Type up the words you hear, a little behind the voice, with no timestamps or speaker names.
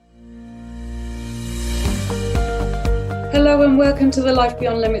Hello and welcome to the Life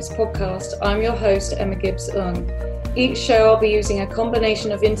Beyond Limits podcast. I'm your host, Emma Gibbs-Ung. Each show I'll be using a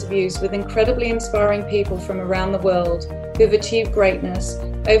combination of interviews with incredibly inspiring people from around the world who have achieved greatness,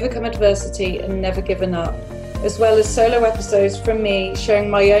 overcome adversity and never given up, as well as solo episodes from me sharing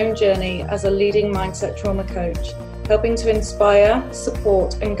my own journey as a leading mindset trauma coach, helping to inspire,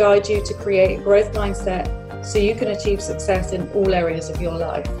 support and guide you to create a growth mindset so you can achieve success in all areas of your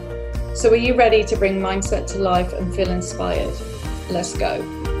life. So are you ready to bring mindset to life and feel inspired? Let's go.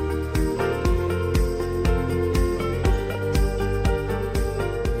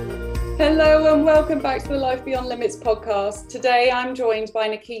 Hello and welcome back to the Life Beyond Limits podcast. Today I'm joined by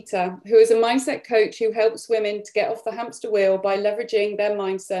Nikita, who is a mindset coach who helps women to get off the hamster wheel by leveraging their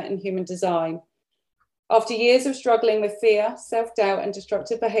mindset and human design. After years of struggling with fear, self-doubt and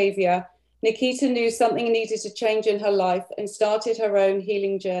destructive behavior, Nikita knew something needed to change in her life and started her own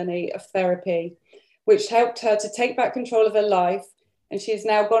healing journey of therapy, which helped her to take back control of her life. And she's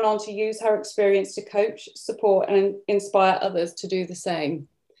now gone on to use her experience to coach, support, and inspire others to do the same.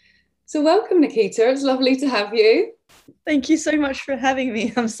 So welcome, Nikita. It's lovely to have you. Thank you so much for having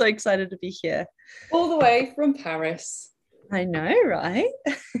me. I'm so excited to be here. All the way from Paris. I know, right?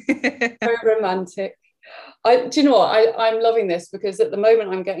 Very romantic. Do you know what? I'm loving this because at the moment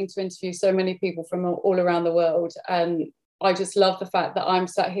I'm getting to interview so many people from all around the world, and I just love the fact that I'm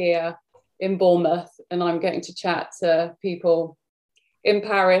sat here in Bournemouth and I'm getting to chat to people in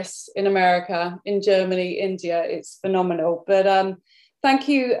Paris, in America, in Germany, India. It's phenomenal. But thank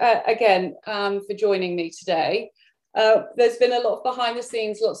you again for joining me today. There's been a lot of behind the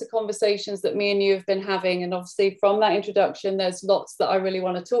scenes, lots of conversations that me and you have been having. And obviously from that introduction, there's lots that I really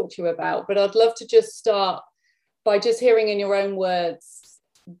want to talk to you about. But I'd love to just start by just hearing in your own words,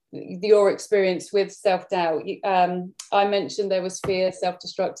 your experience with self-doubt. I mentioned there was fear,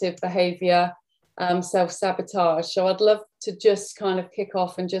 self-destructive behavior, self-sabotage. So I'd love to just kind of kick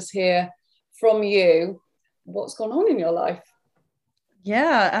off and just hear from you what's gone on in your life.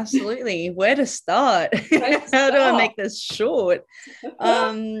 Yeah, absolutely. Where to start? How do I make this short?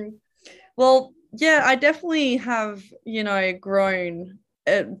 Well, yeah, I definitely have, grown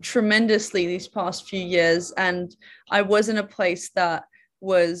tremendously these past few years, and I was in a place that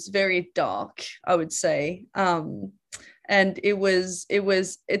was very dark, I would say. And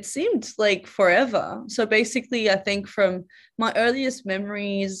it seemed like forever. So basically, I think from my earliest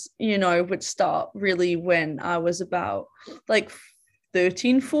memories, would start really when I was about like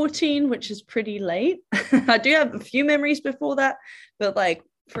 13, 14, which is pretty late. I do have a few memories before that, but like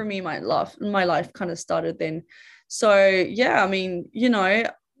for me, my life kind of started then. So yeah, I mean,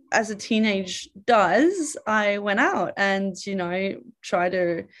 as a teenage does, I went out and, tried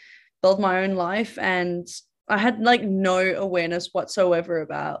to build my own life, and I had like no awareness whatsoever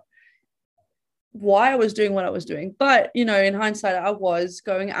about why I was doing what I was doing. But, in hindsight, I was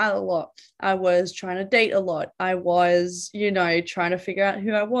going out a lot. I was trying to date a lot. I was, trying to figure out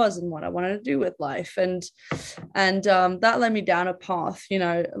who I was and what I wanted to do with life. And that led me down a path,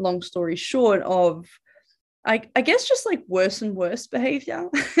 long story short, of I guess just like worse and worse behavior.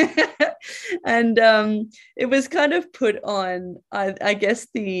 And it was kind of put on, I guess,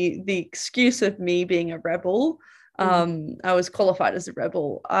 the excuse of me being a rebel. I was qualified as a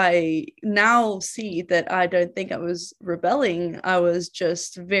rebel. I now see that I don't think I was rebelling. I was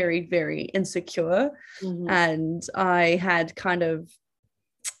just very, very insecure. And I had kind of,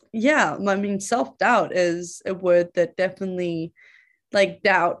 self-doubt is a word that definitely, like,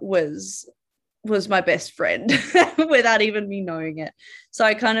 doubt was my best friend without even me knowing it. So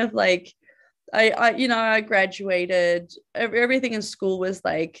I kind of like, I graduated. Everything in school was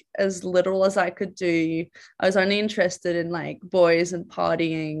like as little as I could do. I was only interested in like boys and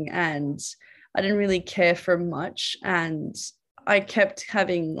partying, and I didn't really care for much. And I kept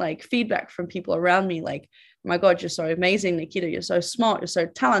having like feedback from people around me, like, oh my God, you're so amazing, Nikita. You're so smart. You're so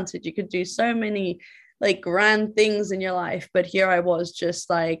talented. You could do so many like grand things in your life. But here I was just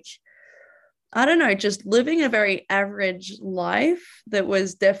like, I don't know, just living a very average life that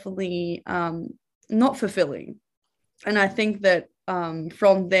was definitely not fulfilling. And I think that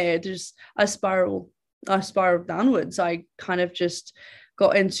from there, just I spiraled downwards. I kind of just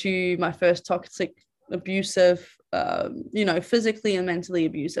got into my first toxic, abusive, physically and mentally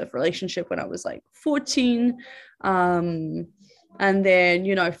abusive relationship when I was like 14. And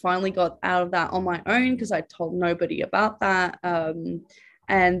then, finally got out of that on my own because I told nobody about that.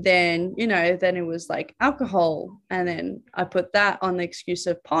 And then, then it was like alcohol. And then I put that on the excuse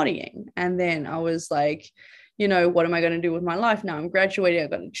of partying. And then I was like, what am I going to do with my life now? I'm graduating. I'm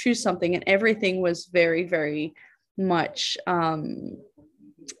going to choose something. And everything was very, very much,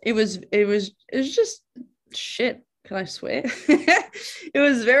 it was just shit can I swear?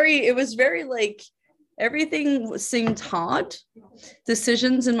 It was very like everything seemed hard.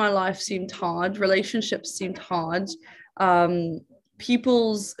 Decisions in my life seemed hard. Relationships seemed hard.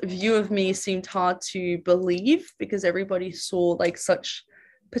 People's view of me seemed hard to believe because everybody saw like such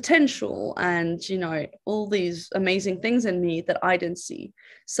potential and, you know, all these amazing things in me that I didn't see.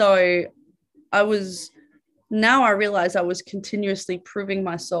 So now I realize I was continuously proving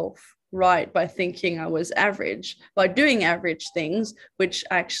myself right by thinking I was average, by doing average things, which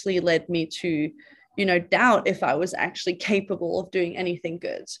actually led me to, you know, doubt if I was actually capable of doing anything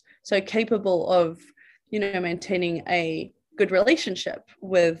good. So capable of, you know, maintaining a good relationship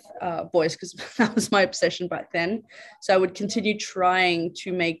with boys, because that was my obsession back then. So I would continue trying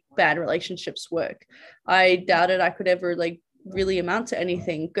to make bad relationships work. I doubted I could ever like really amount to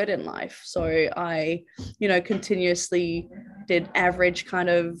anything good in life. So I, you know, continuously did average kind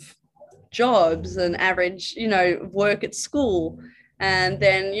of jobs and average, you know, work at school. And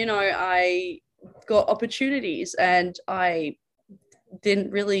then, you know, I got opportunities and I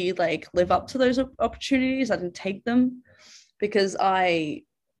didn't really like live up to those opportunities. I didn't take them because I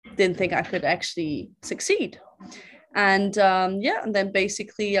didn't think I could actually succeed. And and then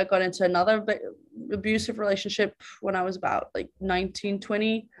basically I got into another abusive relationship when I was about like 19,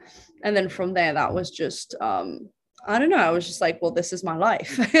 20. And then from there, that was just, I don't know, I was just like, well, this is my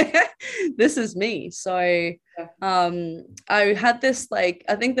life. This is me. So I had this, like,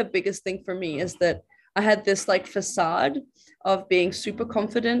 I think the biggest thing for me is that I had this like facade of being super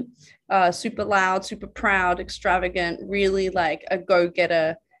confident, super loud, super proud, extravagant, really like a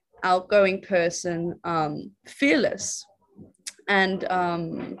go-getter, outgoing person, fearless. And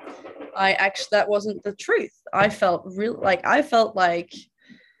that wasn't the truth. I felt like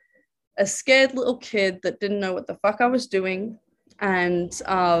a scared little kid that didn't know what the fuck I was doing, and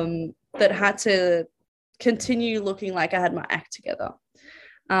that had to continue looking like I had my act together.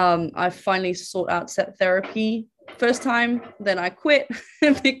 I finally sought out set therapy first time, then I quit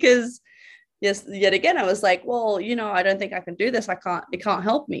because yet again, I was like, well, you know, I don't think I can do this. It can't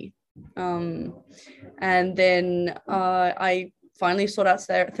help me. And then I finally sought out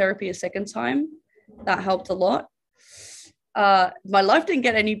therapy a second time. That helped a lot. My life didn't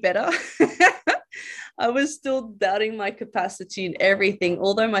get any better. I was still doubting my capacity in everything,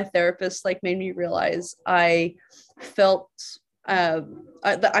 although my therapist like made me realize I felt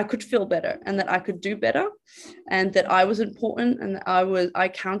that I could feel better and that I could do better and that I was important and that I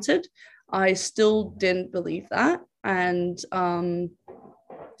counted. I still didn't believe that. And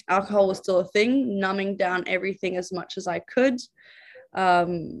alcohol was still a thing, numbing down everything as much as I could.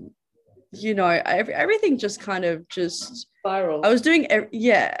 You know, everything just kind of just spiral. I was doing,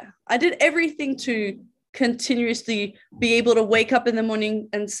 I did everything to continuously be able to wake up in the morning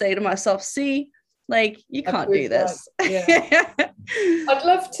and say to myself, see, like, you can't do this. Yeah. I'd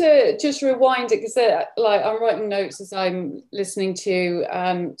love to just rewind it because like I'm writing notes as I'm listening to you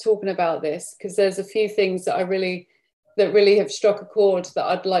talking about this, because there's a few things that really have struck a chord that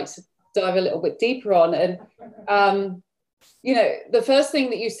I'd like to dive a little bit deeper on. And you know, the first thing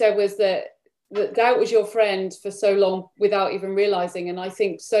that you said was that doubt was your friend for so long without even realizing. And I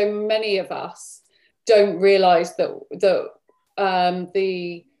think so many of us don't realize that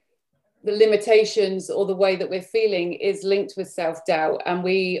the limitations or the way that we're feeling is linked with self-doubt, and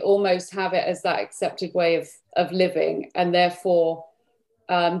we almost have it as that accepted way of living, and therefore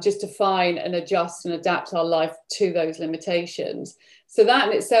just define and adjust and adapt our life to those limitations. So that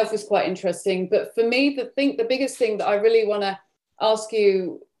in itself is quite interesting. But for me, the biggest thing that I really want to ask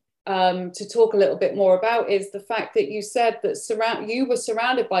you to talk a little bit more about is the fact that you said that you were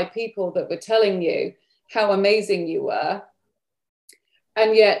surrounded by people that were telling you how amazing you were,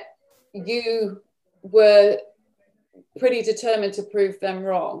 and yet you were pretty determined to prove them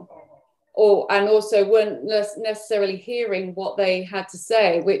wrong, and also weren't necessarily hearing what they had to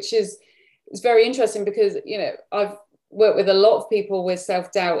say, which is very interesting because, you know, I've worked with a lot of people with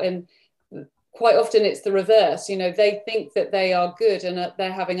self-doubt, and quite often it's the reverse. You know, they think that they are good and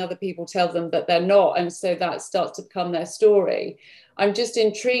they're having other people tell them that they're not, and so that starts to become their story. I'm just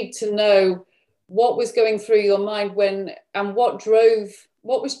intrigued to know what was going through your mind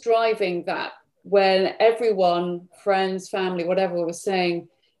what was driving that, when everyone, friends, family, whatever, was saying,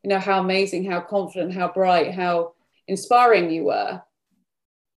 you know, how amazing, how confident, how bright, how inspiring you were.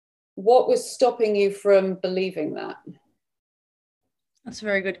 What was stopping you from believing that? That's a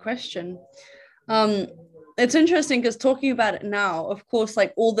very good question. It's interesting because talking about it now, of course,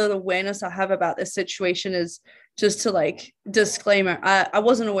 like all the awareness I have about this situation is just to like disclaimer, I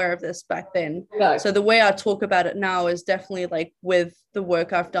wasn't aware of this back then. No. So the way I talk about it now is definitely like with the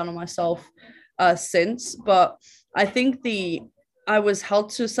work I've done on myself since. But I think I was held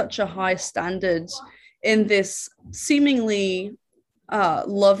to such a high standard in this seemingly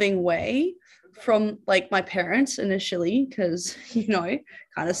loving way from like my parents initially, because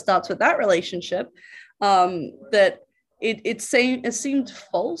kind of starts with that relationship, that it seemed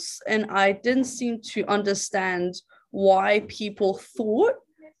false, and I didn't seem to understand why people thought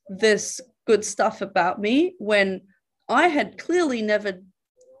this good stuff about me when I had clearly never,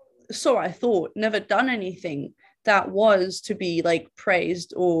 so I thought, never done anything that was to be like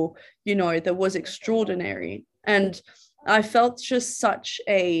praised, or that was extraordinary. And I felt just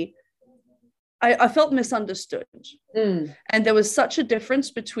I felt misunderstood. And there was such a difference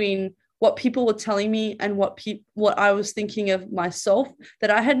between what people were telling me and what I was thinking of myself, that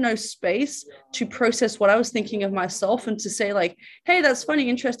I had no space to process what I was thinking of myself and to say like, hey, that's funny,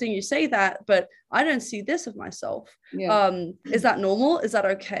 interesting you say that, but I don't see this of myself. Is that normal? Is that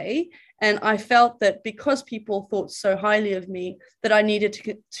okay? And I felt that because people thought so highly of me, that I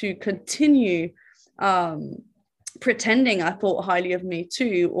needed to continue pretending I thought highly of me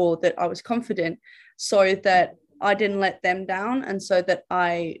too, or that I was confident, so that I didn't let them down, and so that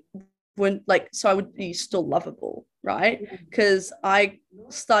I would be still lovable, right? Because I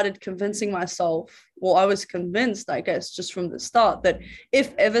started convincing myself, well, I was convinced, I guess, just from the start, that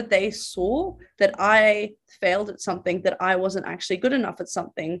if ever they saw that I failed at something, that I wasn't actually good enough at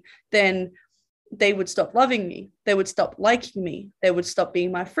something, then they would stop loving me, they would stop liking me, they would stop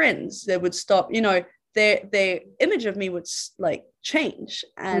being my friends, they would stop, their image of me would like change.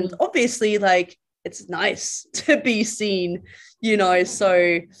 And obviously, like, it's nice to be seen,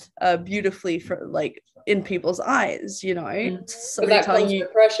 so beautifully for like in people's eyes, But that comes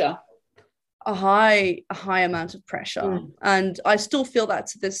with pressure. A high amount of pressure. And I still feel that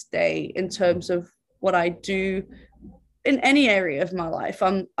to this day in terms of what I do in any area of my life.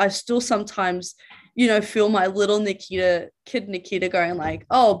 I still sometimes, feel my little kid Nikita going like,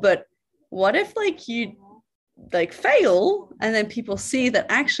 oh, but what if like you like fail and then people see that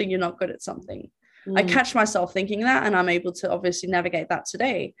actually you're not good at something? I catch myself thinking that, and I'm able to obviously navigate that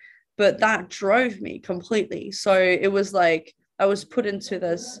today, but that drove me completely. So it was like I was put into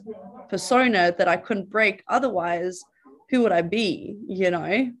this persona that I couldn't break. Otherwise, who would I be,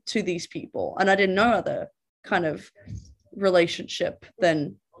 to these people? And I didn't know other kind of relationship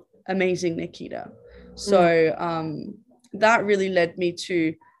than amazing Nikita. So that really led me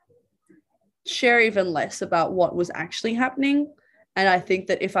to share even less about what was actually happening. And I think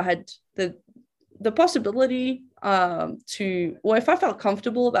that if I had the possibility or if I felt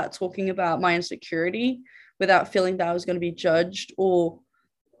comfortable about talking about my insecurity without feeling that I was going to be judged or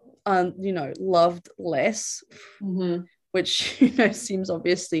loved less, which seems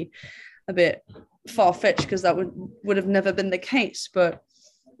obviously a bit far-fetched, because that would have never been the case. But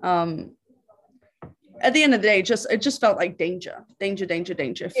at the end of the day, it just felt like danger.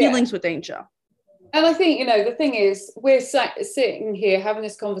 Feelings were danger. And I think, the thing is, we're sitting here having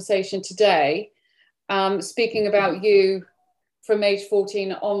this conversation today, speaking about you from age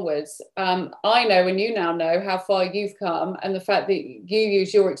 14 onwards. I know, and you now know, how far you've come, and the fact that you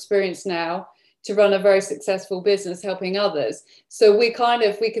use your experience now to run a very successful business helping others. So we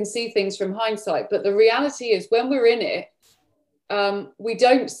can see things from hindsight, but the reality is when we're in it, we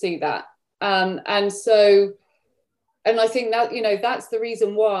don't see that. And I think that, that's the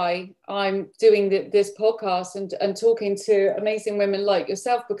reason why I'm doing this podcast and talking to amazing women like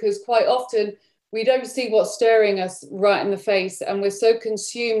yourself, because quite often we don't see what's staring us right in the face, and we're so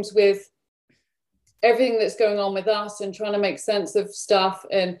consumed with everything that's going on with us and trying to make sense of stuff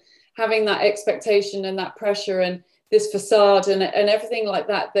and having that expectation and that pressure and this facade and everything like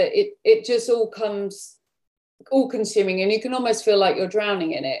that, that it just all comes all consuming, and you can almost feel like you're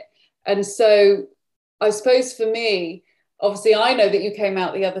drowning in it. And so I suppose for me, obviously I know that you came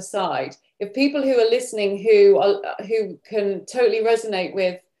out the other side. If people who are listening who can totally resonate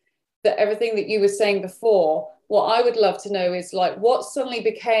with everything that you were saying before, what I would love to know is like what suddenly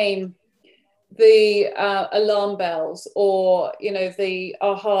became the alarm bells, or the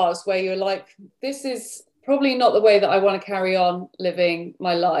ahas, where you're like, this is probably not the way that I want to carry on living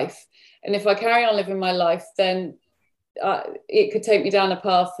my life, and if I carry on living my life, then it could take me down a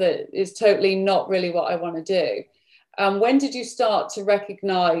path that is totally not really what I want to do. When did you start to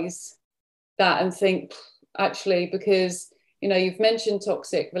recognize that and think, actually, because you've mentioned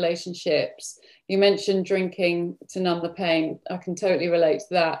toxic relationships, you mentioned drinking to numb the pain. I can totally relate to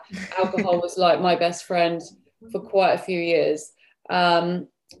that. Alcohol was like my best friend for quite a few years. And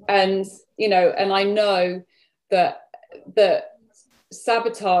I know that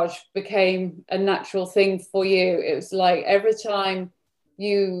sabotage became a natural thing for you. It was like every time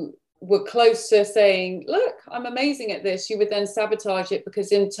you were close to saying, look, I'm amazing at this, you would then sabotage it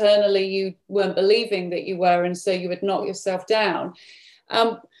because internally you weren't believing that you were, and so you would knock yourself down.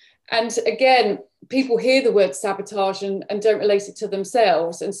 And again, people hear the word sabotage and don't relate it to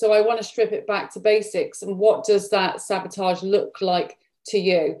themselves. And so I want to strip it back to basics. And what does that sabotage look like to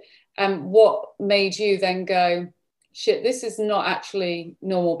you? And what made you then go, shit, this is not actually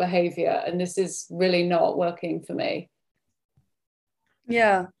normal behavior, and this is really not working for me?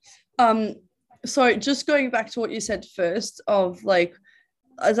 Yeah. So just going back to what you said first of like,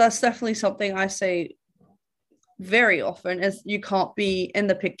 that's definitely something I say very often, is you can't be in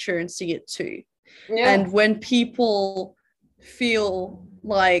the picture and see it too. Yeah. And when people feel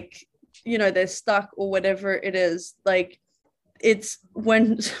like, you know, they're stuck or whatever it is, like, it's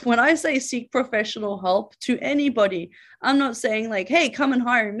when I say seek professional help to anybody, I'm not saying like, hey, come and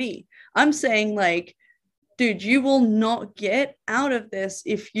hire me. I'm saying like, dude, you will not get out of this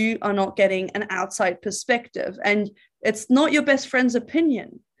if you are not getting an outside perspective. And it's not your best friend's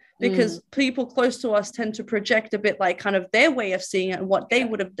opinion, because people close to us tend to project a bit like kind of their way of seeing it and what they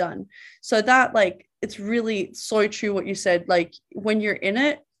would have done. So that, like, it's really so true what you said. Like, when you're in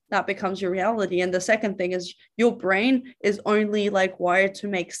it, that becomes your reality. And the second thing is, your brain is only like wired to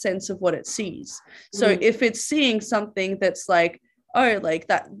make sense of what it sees. So if it's seeing something that's like, oh, like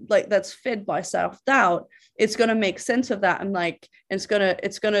that, like that's fed by self-doubt, it's going to make sense of that. And like, it's going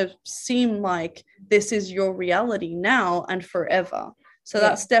to seem like this is your reality now and forever. So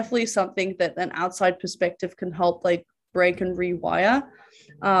that's definitely something that an outside perspective can help like break and rewire.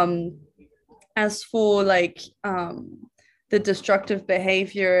 As for like the destructive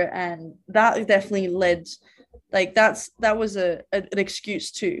behavior, and that definitely led, like that was an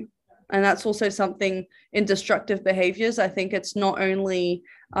excuse too. And that's also something in destructive behaviors. I think it's not only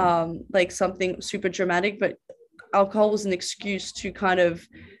like something super dramatic, but alcohol was an excuse to kind of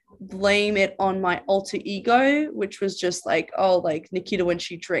blame it on my alter ego, which was just like, oh, like Nikita when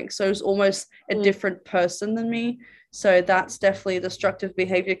she drinks. So it was almost a different person than me. So that's definitely destructive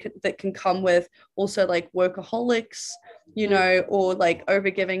behavior that can come with also like workaholics, you know, or like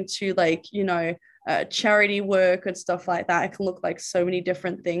overgiving to like, you know, charity work and stuff like that. It can look like so many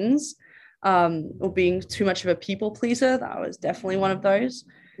different things. Or being too much of a people pleaser. That was definitely one of those.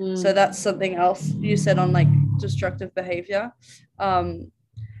 So that's something else you said on like destructive behavior.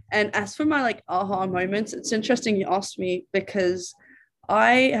 And as for my like aha moments, it's interesting you asked me, because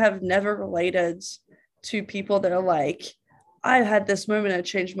I have never related to people that are like, I had this moment that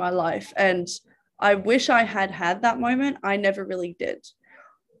changed my life. And I wish I had that moment. I never really did.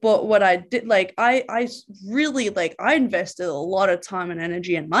 But what I did, like, I really, like, I invested a lot of time and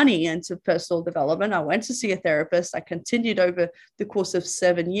energy and money into personal development. I went to see a therapist. I continued over the course of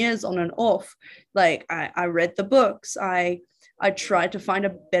 7 years on and off. Like, I read the books. I tried to find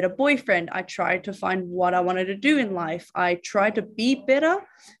a better boyfriend. I tried to find what I wanted to do in life. I tried to be better.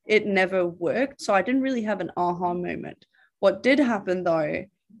 It never worked. So I didn't really have an aha moment. What did happen, though,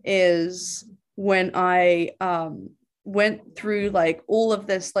 is when I went through like all of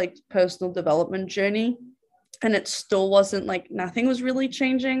this like personal development journey, and it still wasn't like, nothing was really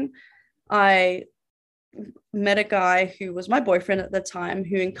changing. I met a guy who was my boyfriend at the time,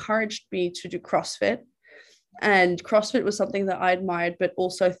 who encouraged me to do CrossFit. And CrossFit was something that I admired, but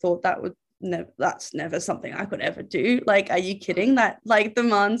also thought that that's never something I could ever do. Like, are you kidding? That like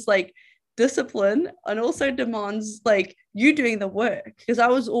demands like discipline, and also demands like you doing the work. Because I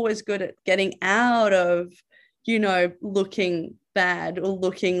was always good at getting out of, you know, looking bad or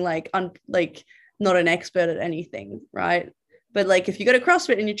looking like like not an expert at anything, right? But like, if you go to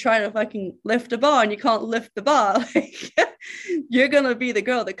CrossFit and you try to fucking lift a bar and you can't lift the bar, like you're gonna be the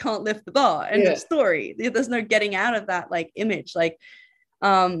girl that can't lift the bar. End of story. There's no getting out of that like image. Like,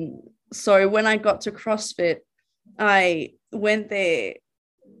 so when I got to CrossFit, I went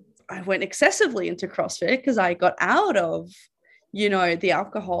excessively into CrossFit because I got out of, you know, the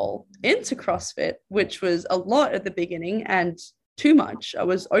alcohol into CrossFit, which was a lot at the beginning and too much. I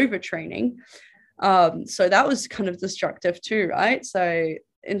was overtraining. So that was kind of destructive too, right? So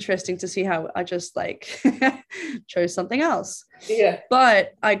interesting to see how I just like chose something else. Yeah.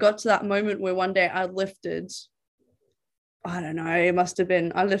 But I got to that moment where one day I lifted, I don't know, it must have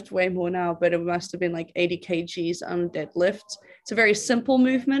been, I lift way more now, but it must have been like 80 kgs on deadlift. It's a very simple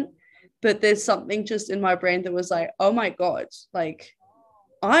movement, but there's something just in my brain that was like, oh my God, like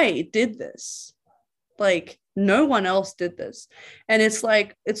I did this. Like no one else did this. And it's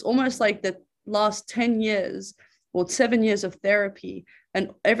like, it's almost like the last 10 years or 7 years of therapy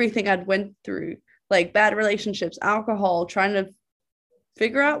and everything I'd went through, like bad relationships, alcohol, trying to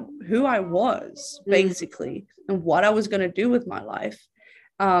figure out who I was basically and what I was going to do with my life.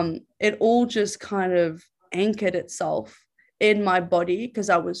 it all just kind of anchored itself in my body because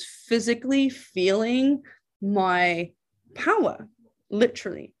I was physically feeling my power,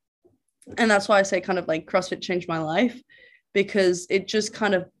 literally. And that's why I say kind of like CrossFit changed my life, because it just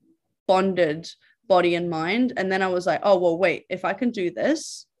kind of bonded body and mind. And then I was like, oh, well, wait, if I can do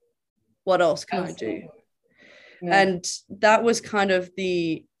this, what else can I do? Yeah. And that was kind of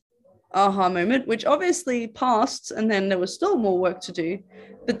the aha moment, which obviously passed, and then there was still more work to do.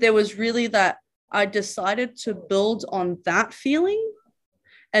 But there was really that I decided to build on that feeling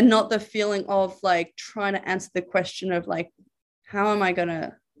and not the feeling of like trying to answer the question of like, how am I going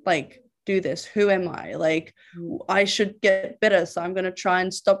to like do this? Who am I? Like, I should get better. So I'm going to try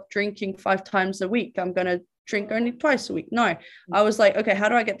and stop drinking 5 times a week. I'm going to drink only twice a week. No, I was like, okay, how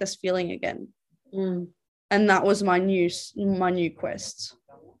do I get this feeling again? And that was my new quest.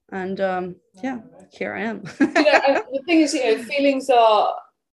 And yeah, here I am. The thing is,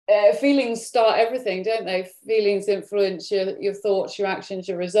 feelings start everything, don't they? Feelings influence your thoughts, your actions,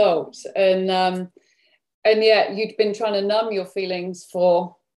 your results. And yet you'd been trying to numb your feelings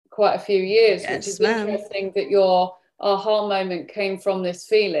for quite a few years, which is interesting that your aha moment came from this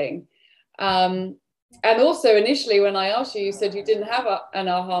feeling. And also initially when I asked you, you said you didn't have an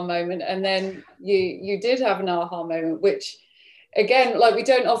aha moment, and then you did have an aha moment, which again, like we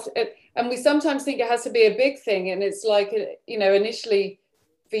don't often, and we sometimes think it has to be a big thing. And it's like, initially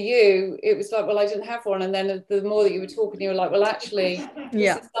for you, it was like, well, I didn't have one. And then the more that you were talking, you were like, well, actually,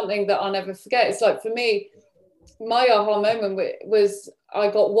 this is something that I'll never forget. It's like, for me, my aha moment was I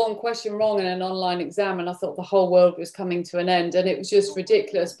got one question wrong in an online exam, and I thought the whole world was coming to an end, and it was just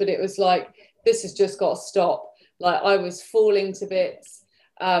ridiculous. But it was like, this has just got to stop. Like, I was falling to bits.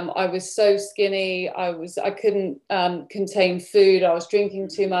 I was so skinny. I couldn't contain food. I was drinking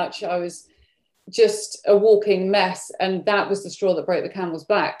too much. I was just a walking mess. And that was the straw that broke the camel's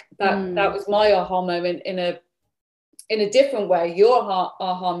back. That was my aha moment in a different way. Your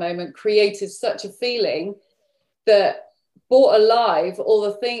aha moment created such a feeling that brought alive all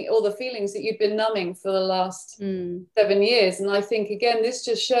the feelings that you'd been numbing for the last 7 years. And I think, again, this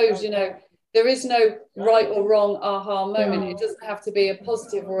just shows, there is no right or wrong aha moment. It doesn't have to be a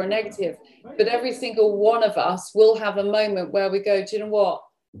positive or a negative, but every single one of us will have a moment where we go, do you know what?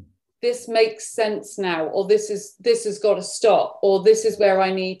 This makes sense now, or this has got to stop, or this is where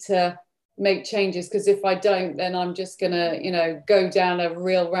I need to make changes, because if I don't, then I'm just gonna, go down a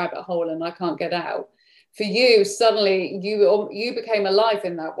real rabbit hole and I can't get out. For you, suddenly you became alive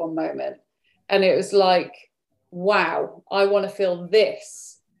in that one moment, and it was like, wow, I want to feel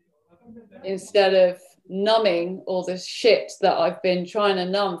this. Instead of numbing all the shit that I've been trying to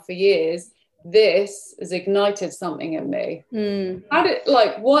numb for years, this has ignited something in me. How did,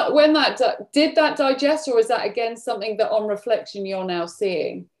 when did that digest, or is that again something that on reflection you're now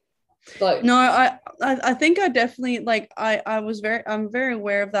seeing? Like, no, I think I definitely, I'm very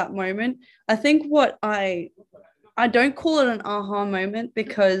aware of that moment. I think what I don't call it an aha moment,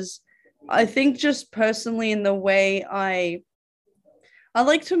 because I think just personally in the way I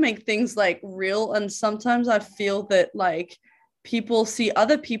like to make things like real, and sometimes I feel that like people see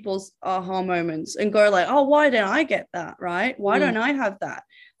other people's aha moments and go like, oh, why didn't I get that, right? Why don't I have that?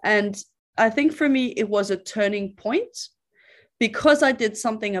 And I think for me it was a turning point because I did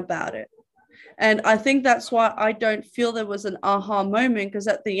something about it. And I think that's why I don't feel there was an aha moment, because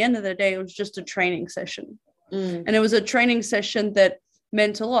at the end of the day it was just a training session. And it was a training session that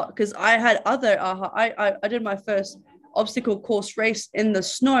meant a lot, because I had other I did my first obstacle course race in the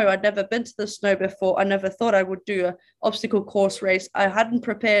snow. I'd never been to the snow before. I never thought I would do an obstacle course race. I hadn't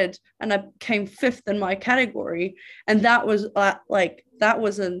prepared, and I came 5th in my category. And that was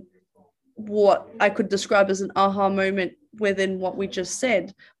what I could describe as an aha moment within what we just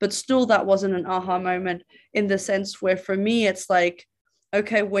said. But still, that wasn't an aha moment in the sense where for me it's like,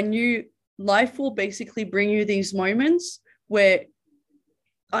 okay, life will basically bring you these moments where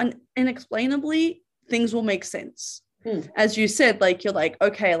unexplainably things will make sense. As you said, like, you're like,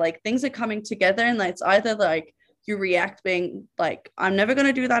 okay, like things are coming together, and it's either like you react being like, I'm never going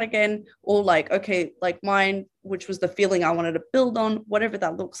to do that again, or like, okay, like mine, which was the feeling I wanted to build on, whatever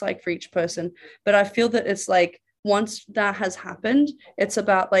that looks like for each person. But I feel that it's like, once that has happened, it's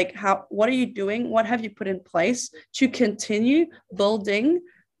about like, what are you doing? What have you put in place to continue building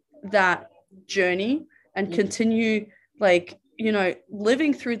that journey and continue like,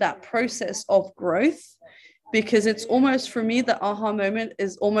 living through that process of growth? Because it's almost, for me, the aha moment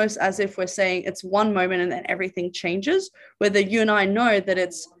is almost as if we're saying it's one moment and then everything changes, whether you and I know that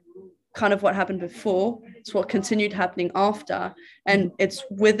it's kind of what happened before, it's what continued happening after. And it's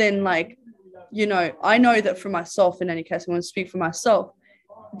within like, I know that for myself, in any case, I want to speak for myself,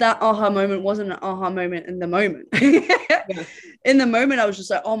 that aha moment wasn't an aha moment in the moment. Yeah. In the moment, I was just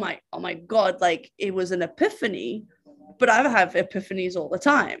like, oh my God, like it was an epiphany, but I have epiphanies all the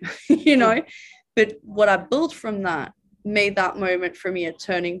time, you know? But what I built from that made that moment for me a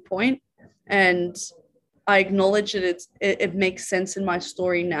turning point. And I acknowledge that it makes sense in my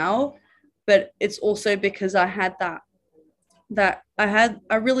story now, but it's also because I had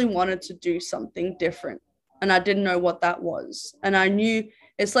I really wanted to do something different, and I didn't know what that was. And I knew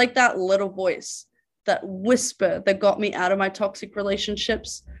it's like that little voice, that whisper that got me out of my toxic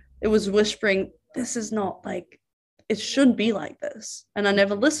relationships. It was whispering, this is not like, it should be like this. And I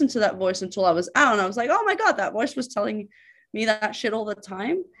never listened to that voice until I was out, and I was like, oh my God, that voice was telling me that shit all the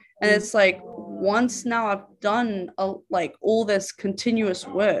time. And it's like, once now I've done like all this continuous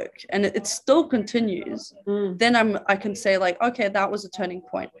work, and it still continues, then I can say like, okay, that was a turning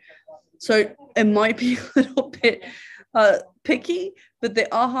point. So it might be a little bit picky, but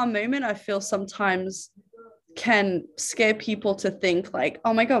the aha moment, I feel sometimes can scare people to think like,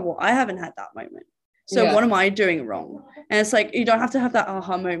 oh my God, well, I haven't had that moment. So what am I doing wrong? And it's like, you don't have to have that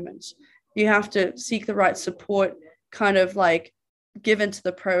aha moment. You have to seek the right support, kind of like give into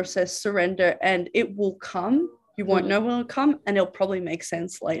the process, surrender, and it will come. You won't know when it'll come, and it'll probably make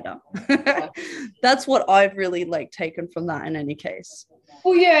sense later. That's what I've really like taken from that in any case.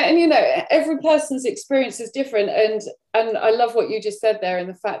 Well, yeah, and you know, every person's experience is different, and I love what you just said there, and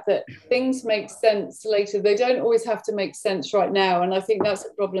the fact that things make sense later. They don't always have to make sense right now, and I think that's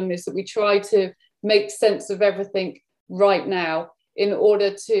the problem, is that we try to make sense of everything right now in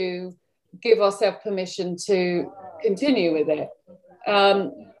order to give ourselves permission to continue with it.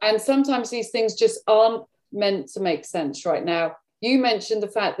 And sometimes these things just aren't meant to make sense right now. You mentioned the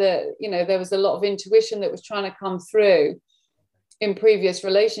fact that, you know, there was a lot of intuition that was trying to come through in previous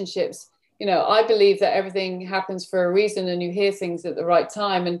relationships. You know, I believe that everything happens for a reason, and you hear things at the right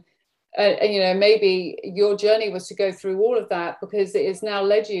time. And you know, maybe your journey was to go through all of that because it has now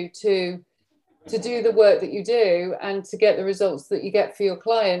led you to do the work that you do and to get the results that you get for your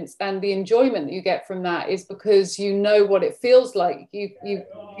clients. And the enjoyment that you get from that is because you know what it feels like. You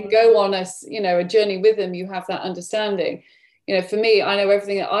go on a journey with them. You have that understanding. You know, for me, I know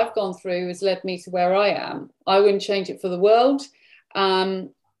everything that I've gone through has led me to where I am. I wouldn't change it for the world. Call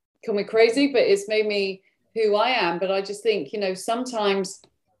me crazy, but it's made me who I am. But I just think, you know, sometimes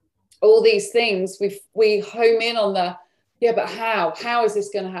all these things we home in on the, yeah, but how is this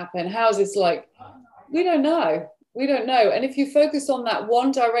going to happen? How is this like, we don't know. And if you focus on that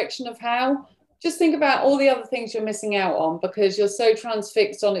one direction of how, just think about all the other things you're missing out on because you're so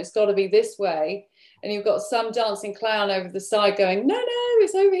transfixed on it's got to be this way. And you've got some dancing clown over the side going, no,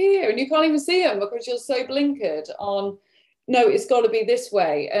 it's over here. And you can't even see them because you're so blinkered on, no, it's got to be this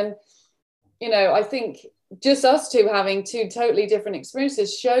way. And, you know, I think just us two having two totally different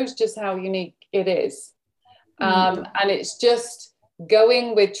experiences shows just how unique it is. And it's just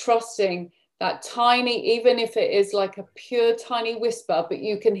going with trusting that tiny, even if it is like a pure tiny whisper, but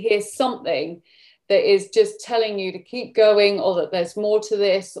you can hear something that is just telling you to keep going, or that there's more to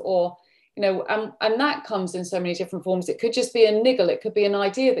this, or, you know, and that comes in so many different forms. It could just be a niggle. It could be an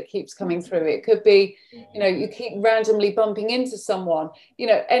idea that keeps coming through. It could be, you know, you keep randomly bumping into someone, you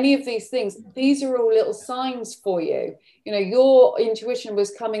know, any of these things. These are all little signs for you. You know, your intuition was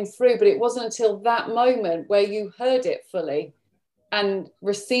coming through, but it wasn't until that moment where you heard it fully and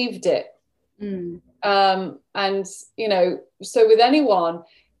received it. And, you know, so with anyone,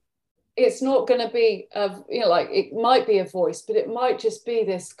 it's not going to be, you know, like it might be a voice, but it might just be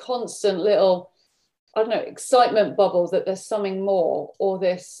this constant little, I don't know, excitement bubble that there's something more, or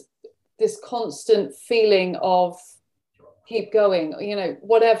this constant feeling of keep going, you know,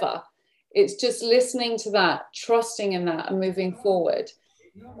 whatever. It's just listening to that, trusting in that, and moving forward,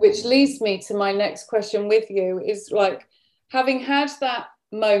 which leads me to my next question with you is like, having had that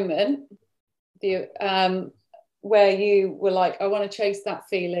moment, where you were like, I want to chase that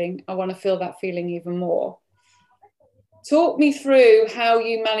feeling, I want to feel that feeling even more. Talk me through how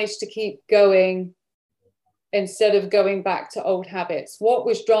you managed to keep going instead of going back to old habits. What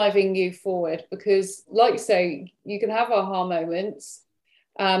was driving you forward? Because like you say, you can have aha moments.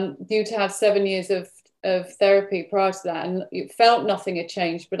 You to have 7 years of therapy prior to that, and you felt nothing had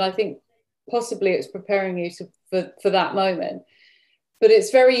changed, but I think possibly it's preparing you for that moment. But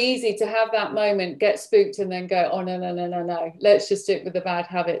it's very easy to have that moment, get spooked, and then go, oh, no. Let's just stick with the bad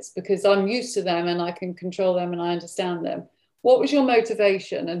habits because I'm used to them and I can control them and I understand them. What was your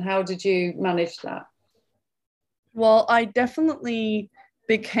motivation and how did you manage that? Well, I definitely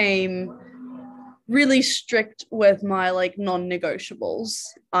became really strict with my like non-negotiables.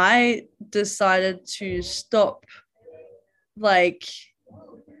 I decided to stop like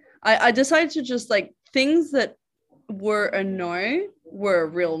I decided to just like things that were a no were a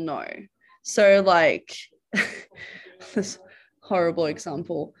real no. So like this horrible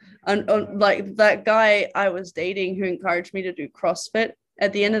example. And like that guy I was dating who encouraged me to do CrossFit,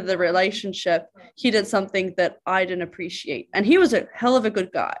 at the end of the relationship, he did something that I didn't appreciate. And he was a hell of a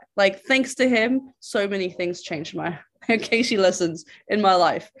good guy. Like, thanks to him, so many things changed in case he listens, in my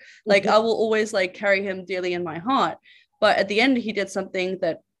life. Like, I will always like carry him dearly in my heart. But at the end, he did something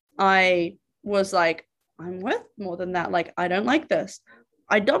that I was like, I'm worth more than that. Like, I don't like this.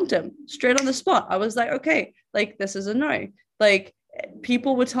 I dumped him straight on the spot. I was like, okay, like, this is a no. Like,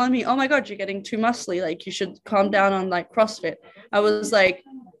 people were telling me, oh my God, you're getting too muscly. Like, you should calm down on like CrossFit. I was like,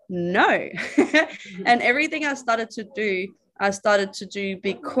 no. And everything I started to do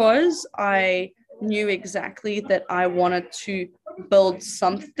because I knew exactly that I wanted to build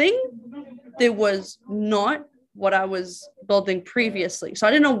something that was not what I was building previously. So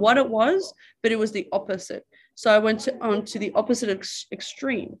I didn't know what it was, but it was the opposite. So I went on to the opposite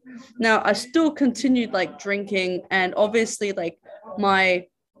extreme. Now I still continued like drinking, and obviously like my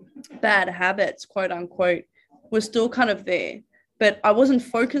bad habits, quote unquote, were still kind of there, but I wasn't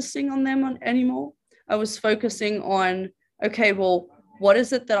focusing on them anymore. I was focusing on, okay, well, what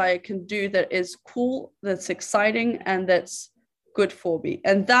is it that I can do that is cool, that's exciting, and that's good for me?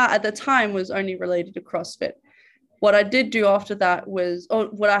 And that at the time was only related to CrossFit. What I did do after that was, or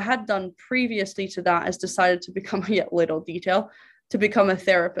what I had done previously to that, is decided to become, yet little detail, to become a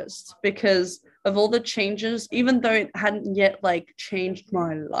therapist, because of all the changes, even though it hadn't yet like changed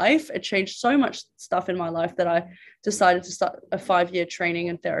my life, it changed so much stuff in my life that I decided to start a 5-year training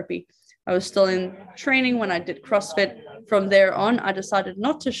in therapy. I was still in training when I did CrossFit. From there on, I decided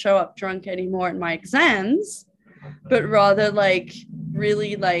not to show up drunk anymore at my exams, but rather like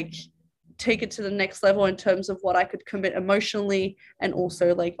really like take it to the next level in terms of what I could commit emotionally, and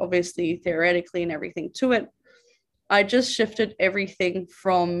also like obviously theoretically and everything to it. I just shifted everything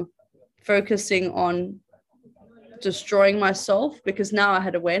from focusing on destroying myself, because now I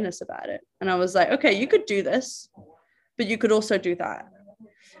had awareness about it. And I was like, okay, you could do this, but you could also do that.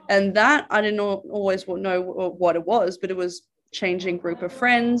 And that I didn't always know what it was, but it was changing group of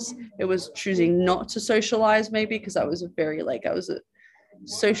friends. It was choosing not to socialize, maybe because I was a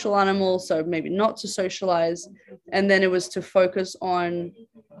social animal, so maybe not to socialize. And then it was to focus on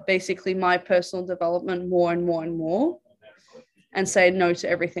basically my personal development more and more and more, and say no to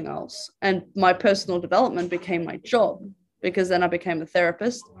everything else. And my personal development became my job, because then I became a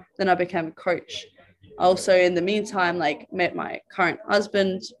therapist, then I became a coach. Also, in the meantime, like met my current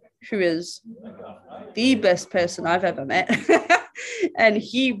husband, who is the best person I've ever met. And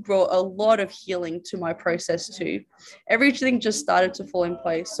he brought a lot of healing to my process too. Everything just started to fall in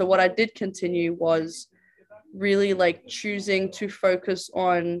place. So what I did continue was really like choosing to focus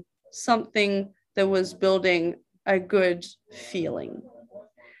on something that was building a good feeling.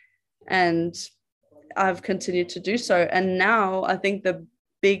 And I've continued to do so. And now I think the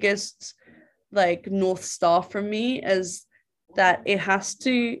biggest like North Star for me is that it has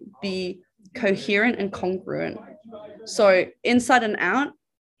to be coherent and congruent. So inside and out,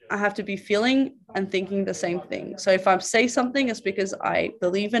 I have to be feeling and thinking the same thing. So if I say something, it's because I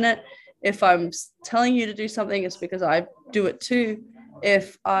believe in it. If I'm telling you to do something, it's because I do it too.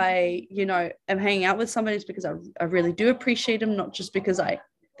 If I, am hanging out with somebody, it's because I really do appreciate them, not just because I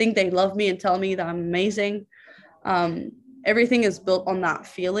think they love me and tell me that I'm amazing. Everything is built on that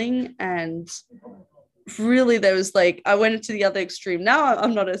feeling. And really, there was like, I went into the other extreme. Now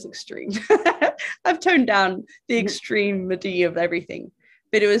I'm not as extreme. I've toned down the extremity of everything.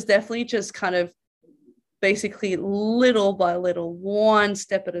 But it was definitely just kind of basically little by little, one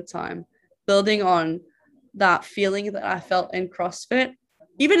step at a time, building on that feeling that I felt in CrossFit,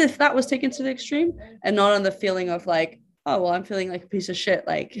 even if that was taken to the extreme, and not on the feeling of like, oh, well, I'm feeling like a piece of shit.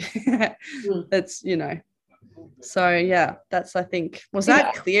 Like that's, So yeah, that's, I think, was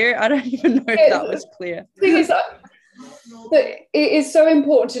that clear? I don't even know if that was clear. The thing is, it is so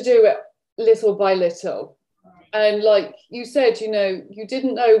important to do it little by little. And like you said, you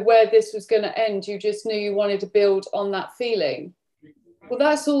didn't know where this was going to end. You just knew you wanted to build on that feeling. Well,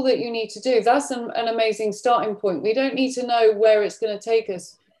 that's all that you need to do. That's an amazing starting point. We don't need to know where it's going to take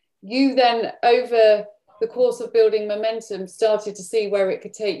us. You then, over the course of building momentum, started to see where it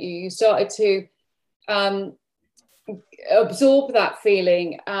could take you. You started to absorb that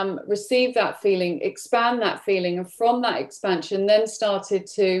feeling, receive that feeling, expand that feeling, and from that expansion then started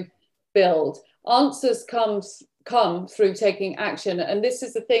to build. Answers come through taking action. And this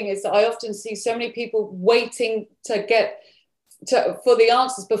is the thing, is that I often see so many people waiting for the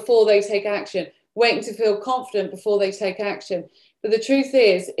answers before they take action, waiting to feel confident before they take action. But the truth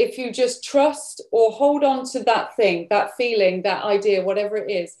is, if you just trust or hold on to that thing, that feeling, that idea, whatever it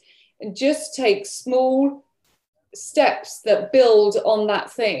is, and just take small steps that build on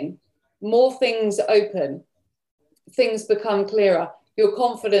that thing, more things open, things become clearer, your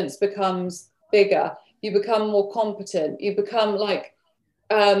confidence becomes bigger, you become more competent, you become like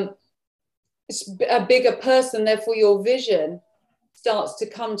a bigger person, therefore your vision starts to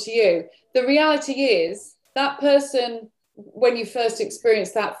come to you. The reality is that person, when you first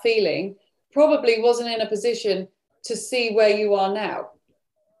experienced that feeling, probably wasn't in a position to see where you are now.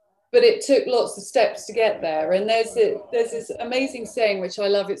 But it took lots of steps to get there. And there's this amazing saying, which I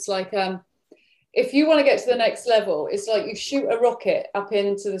love. It's like, if you want to get to the next level, it's like you shoot a rocket up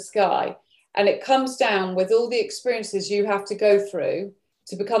into the sky and it comes down with all the experiences you have to go through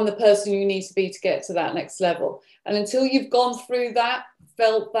to become the person you need to be to get to that next level. And until you've gone through that,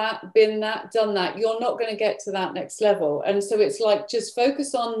 felt that, been that, done that, you're not going to get to that next level. And so it's like, just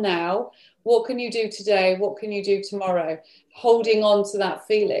focus on now. What can you do today? What can you do tomorrow? Holding on to that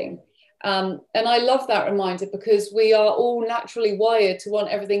feeling. And I love that reminder, because we are all naturally wired to want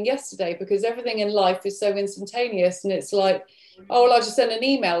everything yesterday, because everything in life is so instantaneous. And it's like, oh, well, I just sent an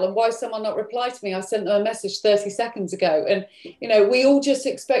email, and why someone not reply to me? I sent them a message 30 seconds ago. And, you know, we all just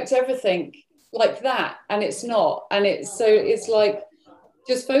expect everything like that, and it's not. And it's like,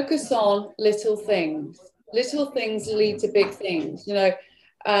 just focus on little things. Little things lead to big things. You know,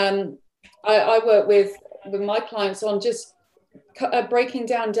 I work with my clients on just breaking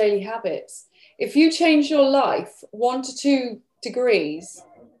down daily habits. If you change your life 1 to 2 degrees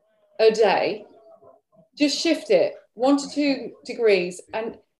a day, just shift it 1 to 2 degrees,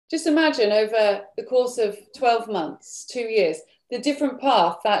 and just imagine over the course of 12 months, 2 years, the different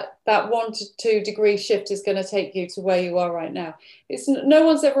path that 1 to 2 degree shift is going to take you to where you are right now. It's no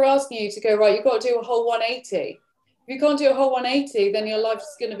one's ever asking you to go, right, you've got to do a whole 180. If you can't do a whole 180, then your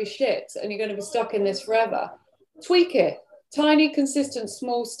life's going to be shit and you're going to be stuck in this forever. Tweak it. Tiny, consistent,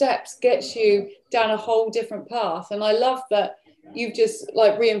 small steps gets you down a whole different path. And I love that you've just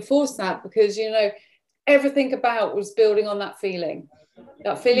like reinforced that, because, you know, everything about was building on that feeling, and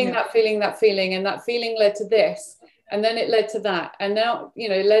that feeling led to this, and then it led to that, and now, you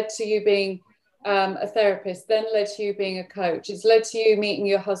know, led to you being a therapist, then led to you being a coach. It's led to you meeting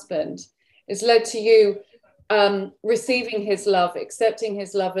your husband. It's led to you receiving his love, accepting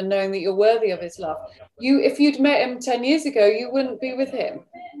his love, and knowing that you're worthy of his love. If you'd met him 10 years ago, you wouldn't be with him.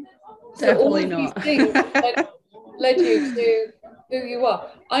 Definitely so all not. These things led you to who you are.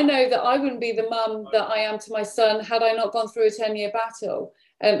 I know that I wouldn't be the mum that I am to my son had I not gone through a 10-year battle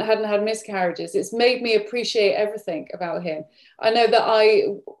and hadn't had miscarriages. It's made me appreciate everything about him. I know that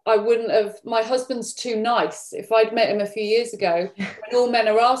I wouldn't have, my husband's too nice. If I'd met him a few years ago, when all men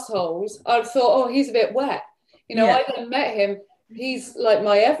are assholes, I'd have thought, oh, he's a bit wet. You know, I then met him, he's like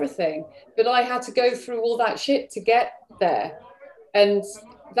my everything. But I had to go through all that shit to get there. And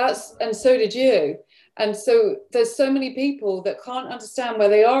so did you. And so there's so many people that can't understand where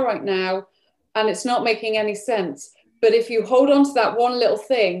they are right now, and it's not making any sense. But if you hold on to that one little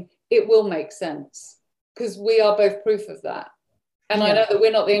thing, it will make sense, because we are both proof of that. And I know that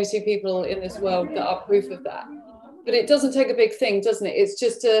we're not the only two people in this world that are proof of that. But it doesn't take a big thing, doesn't it? It's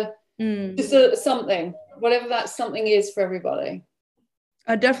just a something, whatever that something is for everybody.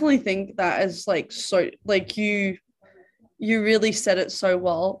 I definitely think that is like, so like you really said it so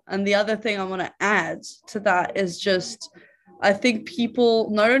well. And the other thing I want to add to that is just, I think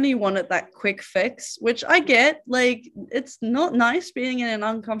people not only wanted that quick fix, which I get, like, it's not nice being in an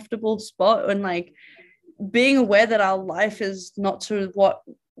uncomfortable spot and like being aware that our life is not to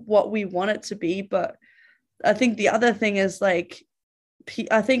what we want it to be. But I think the other thing is like,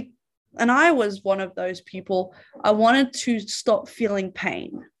 I think, and I was one of those people, I wanted to stop feeling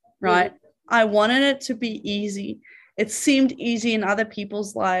pain, right? I wanted it to be easy. It seemed easy in other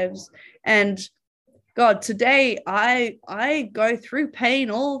people's lives. And God, today I go through pain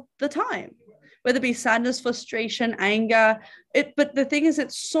all the time, whether it be sadness, frustration, anger. But the thing is,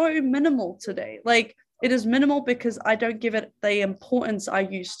 it's so minimal today. Like, it is minimal because I don't give it the importance I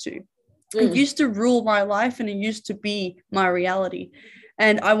used to. It used to rule my life and it used to be my reality.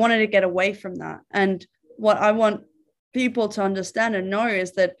 And I wanted to get away from that. And what I want people to understand and know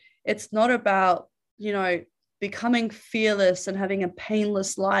is that it's not about, you know, becoming fearless and having a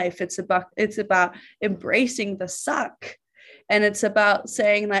painless life. It's about embracing the suck. And it's about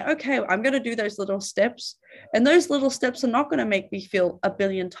saying like, okay, I'm going to do those little steps. And those little steps are not going to make me feel a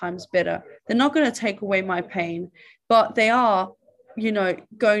billion times better. They're not going to take away my pain, but they are, you know,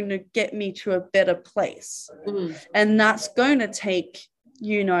 going to get me to a better place. And that's going to take,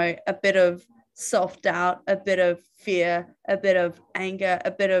 you know, a bit of self-doubt, a bit of fear, a bit of anger,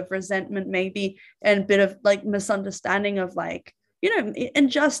 a bit of resentment maybe, and a bit of like misunderstanding of like, you know,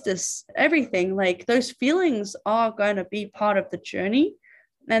 injustice, everything. Like those feelings are going to be part of the journey,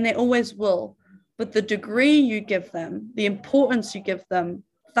 and they always will. But the degree you give them, the importance you give them,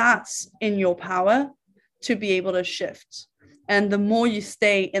 that's in your power to be able to shift. And the more you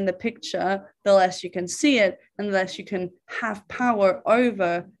stay in the picture, the less you can see it, and the less you can have power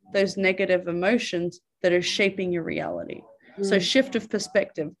over those negative emotions that are shaping your reality. So shift of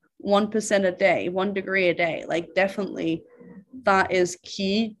perspective, 1% a day, 1 degree a day, like definitely that is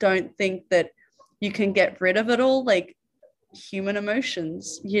key. Don't think that you can get rid of it all. Like human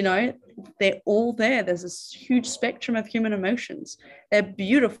emotions, you know, they're all there. There's this huge spectrum of human emotions. They're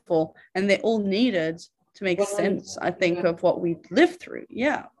beautiful and they're all needed to make sense, I think, of what we've lived through.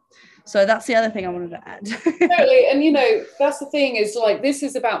 Yeah. So that's the other thing I wanted to add. Totally. And, you know, that's the thing is like, this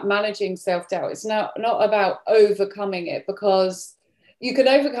is about managing self-doubt. It's not about overcoming it, because you can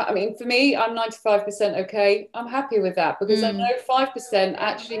overcome. I mean, for me, I'm 95% okay. I'm happy with that, because I know 5%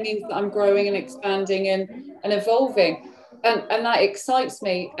 actually means that I'm growing and expanding and evolving. And that excites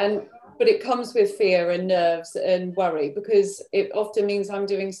me. But it comes with fear and nerves and worry, because it often means I'm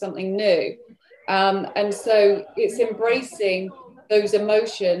doing something new. And so it's embracing those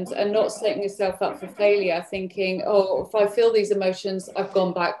emotions and not setting yourself up for failure, thinking, oh, if I feel these emotions, I've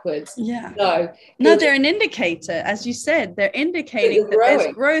gone backwards. Yeah. No, they're an indicator. As you said, they're indicating that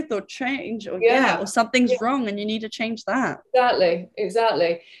there's growth or change, or or something's wrong and you need to change that.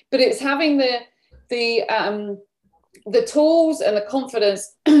 Exactly. But it's having the tools and the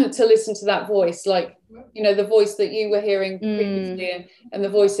confidence to listen to that voice, like, you know, the voice that you were hearing previously and the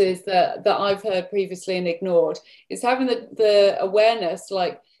voices that I've heard previously and ignored. It's having the awareness,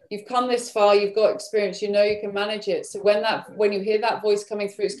 like, you've come this far, you've got experience, you know you can manage it. So when you hear that voice coming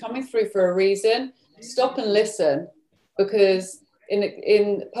through, it's coming through for a reason. Stop and listen, because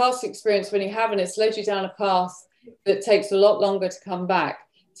in past experience, when you haven't, it's led you down a path that takes a lot longer to come back.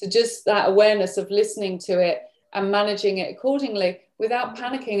 So just that awareness of listening to it and managing it accordingly, without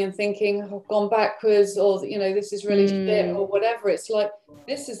panicking and thinking, oh, I've gone backwards, or, you know, this is really shit, or whatever. It's like,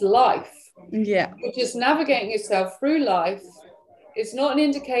 this is life. Yeah. You're just navigating yourself through life. It's not an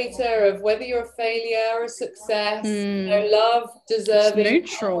indicator of whether you're a failure or a success, you know, love, deserving.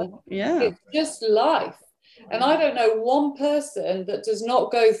 It's neutral. Yeah. It's just life. And I don't know one person that does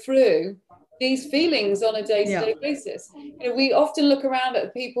not go through these feelings on a day-to-day basis. You know, we often look around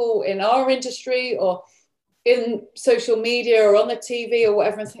at people in our industry or in social media or on the TV or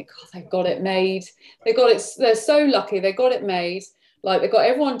whatever and think, God, they've got it made. They got it. They're so lucky. They got it made. Like, they've got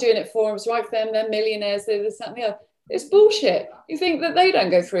everyone doing it for them. It's right for them. They're millionaires. They're this, that, and the other. It's bullshit. You think that they don't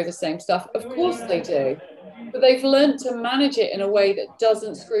go through the same stuff? Of course they do. But they've learned to manage it in a way that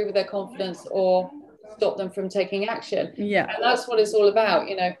doesn't screw with their confidence or stop them from taking action. Yeah. And that's what it's all about.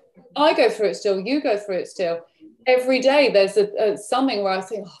 You know, I go through it still. You go through it still. Every day there's something where I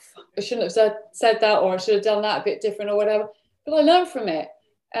think, oh, fuck, I shouldn't have said that, or I should have done that a bit different or whatever. But I learn from it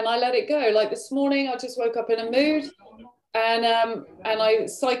and I let it go. Like this morning, I just woke up in a mood and I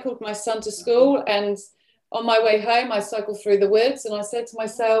cycled my son to school. And on my way home, I cycled through the woods and I said to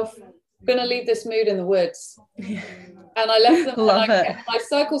myself, I'm going to leave this mood in the woods. Yeah. And I left them. I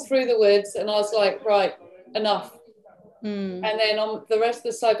cycled through the woods and I was like, right, enough. And then on the rest of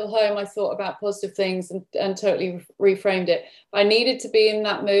the cycle home, I thought about positive things and totally reframed it. I needed to be in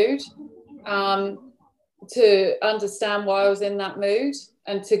that mood to understand why I was in that mood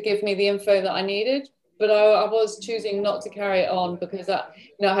and to give me the info that I needed. But I was choosing not to carry it on because I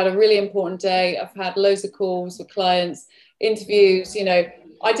had a really important day. I've had loads of calls with clients, interviews. You know,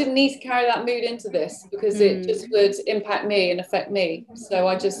 I didn't need to carry that mood into this because it just would impact me and affect me. So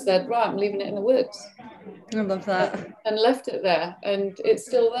I just said, right, I'm leaving it in the woods. I love that. And left it there, and it's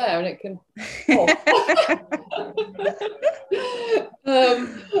still there, and it can.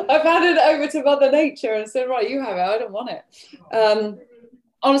 I've handed it over to Mother Nature and said, right, you have it. I don't want it.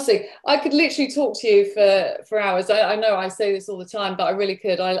 Honestly, I could literally talk to you for hours. I know I say this all the time, but I really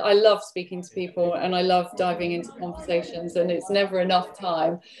could. I love speaking to people and I love diving into conversations, and it's never enough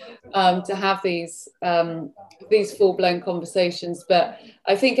time to have these full-blown conversations. But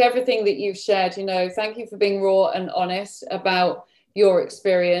I think everything that you've shared, thank you for being raw and honest about your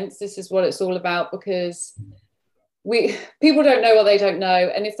experience. This is what it's all about, because people don't know what they don't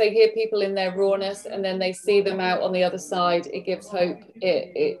know, and if they hear people in their rawness and then they see them out on the other side, it gives hope.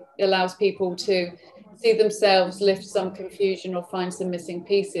 It allows people to see themselves, lift some confusion or find some missing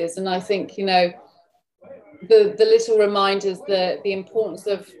pieces. And I think the little reminders, the importance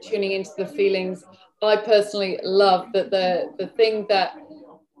of tuning into the feelings. I personally love that the thing that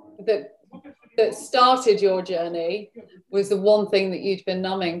that started your journey was the one thing that you'd been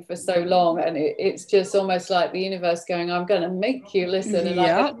numbing for so long, and it's just almost like the universe going, I'm going to make you listen, and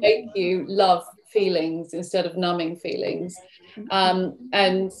I'm going to make you love feelings instead of numbing feelings.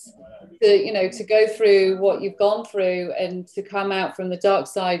 And to go through what you've gone through and to come out from the dark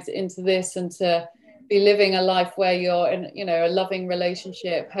side into this, and to be living a life where you're in a loving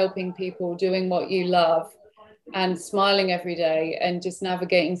relationship, helping people, doing what you love, and smiling every day, and just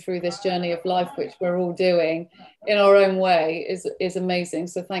navigating through this journey of life, which we're all doing in our own way, is amazing.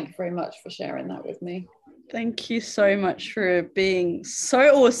 So thank you very much for sharing that with me. Thank you so much for being so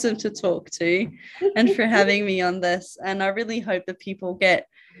awesome to talk to and for having me on this. And I really hope that people get,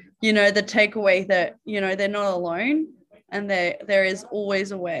 the takeaway that, they're not alone, and there is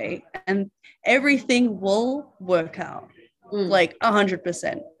always a way, and everything will work out. Like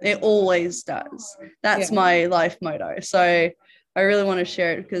 100%. It always does. That's my life motto. So I really want to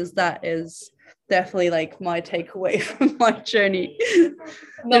share it, because that is definitely like my takeaway from my journey. It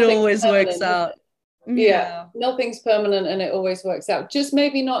always works out. Yeah, nothing's permanent, and it always works out. Just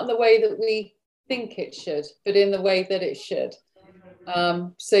maybe not in the way that we think it should, but in the way that it should.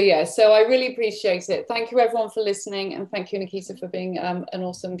 So I really appreciate it. Thank you everyone for listening, and thank you, Nikita, for being an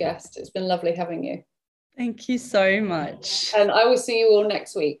awesome guest. It's been lovely having you. Thank you so much. And I will see you all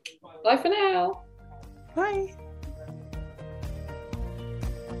next week. Bye for now. Bye.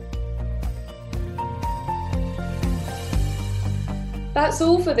 That's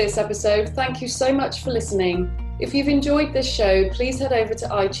all for this episode. Thank you so much for listening. If you've enjoyed this show, please head over to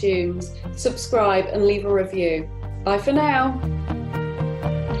iTunes, subscribe, and leave a review. Bye for now.